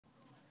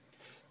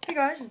Hey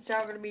guys, and today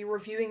I'm going to be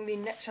reviewing the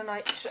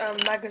Nexonite's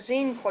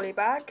magazine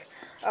polybag,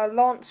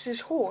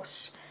 Lance's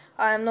Horse.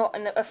 I am not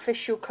an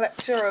official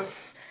collector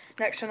of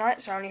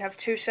Nexonites, I only have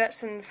two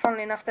sets, and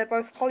funnily enough they're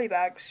both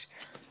polybags.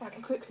 I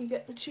can quickly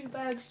get the two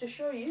bags to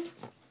show you.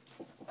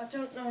 I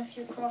don't know if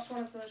you class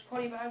one of them as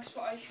polybags,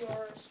 but I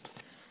sure as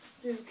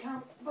do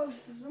count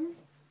both of them.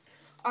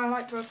 I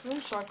like both of them,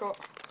 so I've got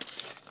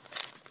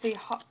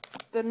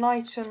the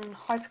Knight and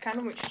Hyper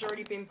Cannon, which has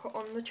already been put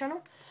on the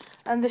channel.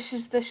 And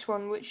this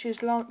one, which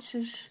is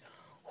Lance's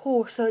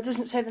Horse. So it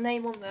doesn't say the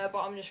name on there, but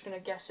I'm just going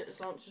to guess it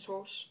as Lance's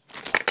Horse.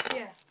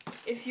 Yeah,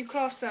 if you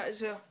class that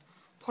as a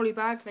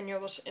polybag, then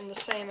you're in the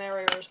same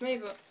area as me.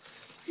 But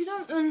if you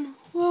don't, then,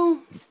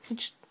 well,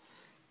 it's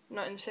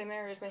not in the same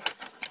area as me.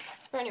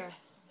 But anyway,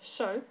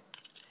 so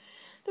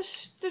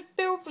the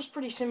build was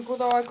pretty simple,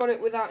 though I got it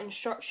without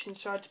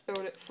instructions, so I had to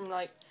build it from,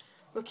 like,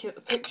 looking at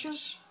the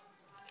pictures.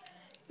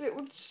 It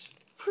was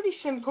pretty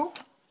simple.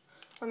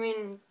 I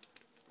mean,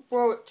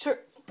 well, it took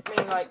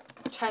me like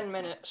 10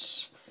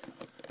 minutes.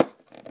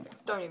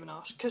 Don't even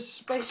ask,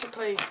 because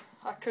basically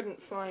I couldn't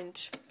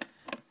find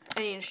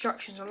any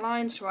instructions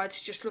online, so I had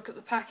to just look at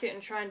the packet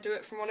and try and do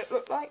it from what it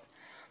looked like.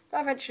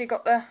 I eventually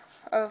got there,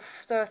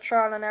 of the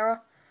trial and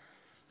error.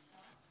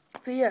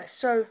 But yeah,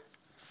 so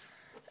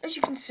as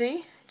you can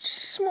see, it's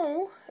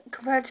small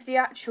compared to the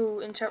actual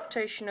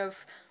interpretation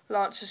of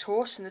Lance's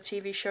Horse in the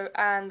TV show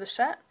and the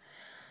set.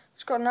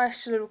 It's got a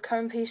nice little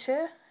cone piece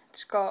here.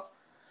 It's got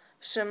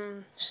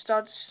some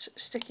studs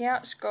sticking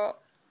out. It's got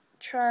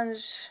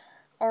trans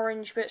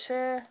orange bits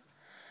here.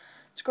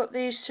 It's got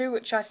these two,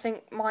 which I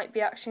think might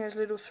be acting as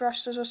little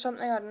thrusters or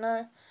something, I don't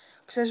know.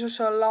 Because there's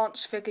also a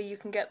Lance figure you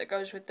can get that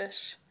goes with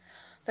this.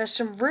 There's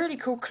some really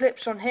cool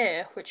clips on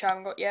here, which I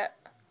haven't got yet.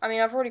 I mean,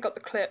 I've already got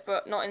the clip,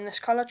 but not in this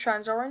colour,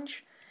 trans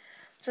orange.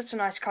 So that's a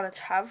nice colour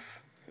to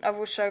have. I've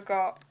also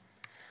got,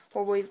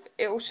 well,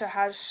 it also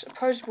has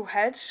opposable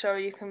heads, so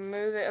you can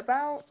move it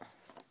about.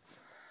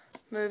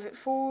 Move it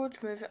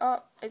forward, move it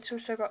up. It's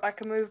also got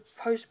like a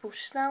opposable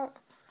snout.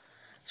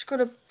 It's got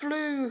a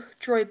blue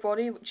droid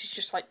body, which is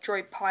just like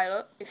droid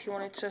pilot, if you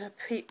wanted to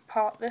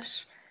part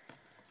this.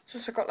 It's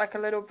also got like a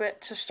little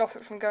bit to stop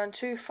it from going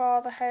too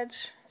far, the head.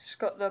 It's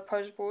got the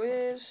opposable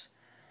ears.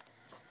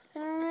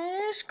 And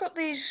it's got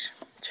these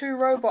two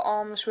robot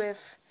arms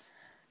with,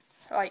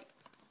 like,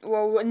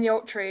 well, in the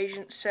Ultra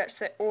Agent sets,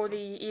 or the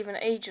even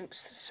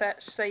Agents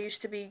sets, they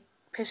used to be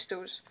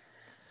pistols.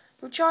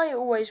 Which I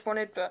always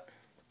wanted, but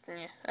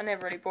yeah, I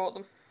never really bought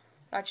them.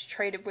 I just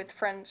traded with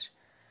friends.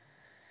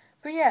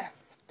 But yeah,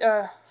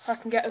 I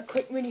can get a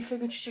quick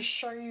minifigure to just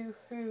show you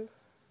who.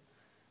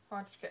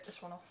 I'll just get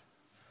this one off.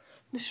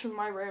 This is one of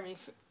my rare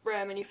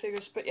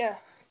minifigures, but yeah,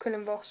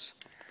 Quillen Voss.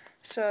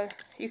 So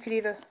you could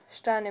either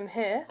stand him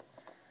here.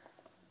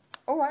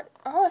 Oh,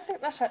 I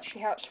think that's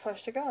actually how it's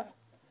supposed to go.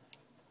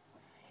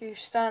 You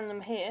stand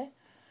them here,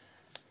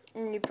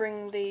 and you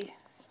bring the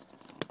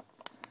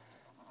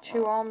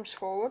two arms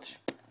forward.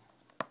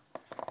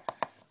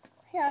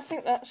 Yeah, I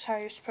think that's how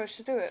you're supposed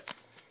to do it.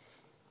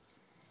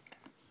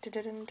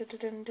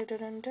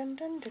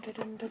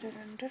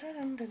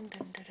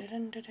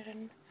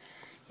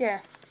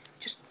 Yeah,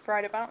 just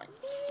right about.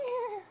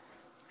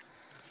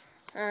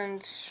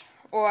 And,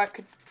 or I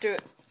could do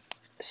it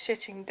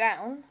sitting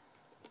down.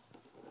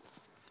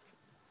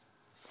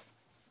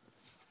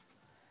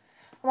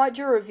 I might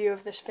do a review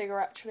of this figure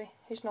actually.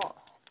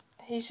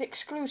 He's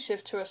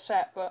exclusive to a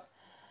set, but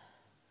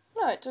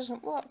no, it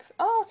doesn't work.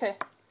 Oh, okay.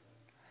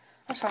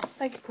 That's fine.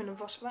 Thank you, Quillen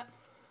Voss, for that.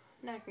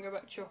 Now you can go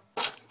back to your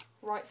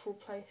rightful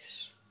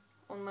place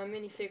on my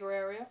minifigure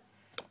area,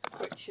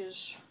 which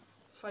is,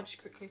 if I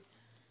just quickly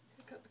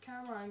pick up the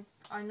camera,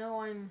 I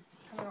know I'm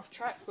coming off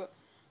track, but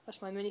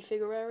that's my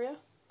minifigure area.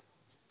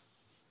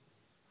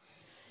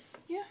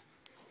 Yeah.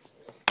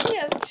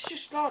 Yeah, it's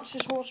just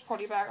Lance's Horse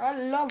polybag. I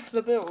love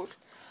the build.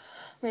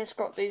 I mean, it's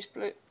got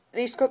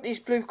these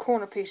blue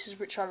corner pieces,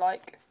 which I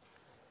like.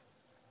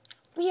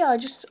 But yeah,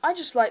 I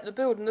just like the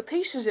build, and the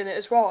pieces in it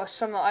as well are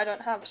some that I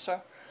don't have,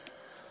 so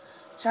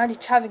it's handy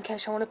to have in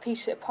case I want to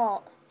piece it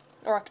apart,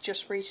 or I could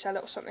just resell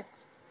it or something.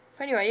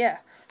 But anyway, yeah,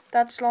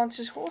 that's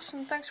Lance's Horse,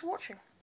 and thanks for watching.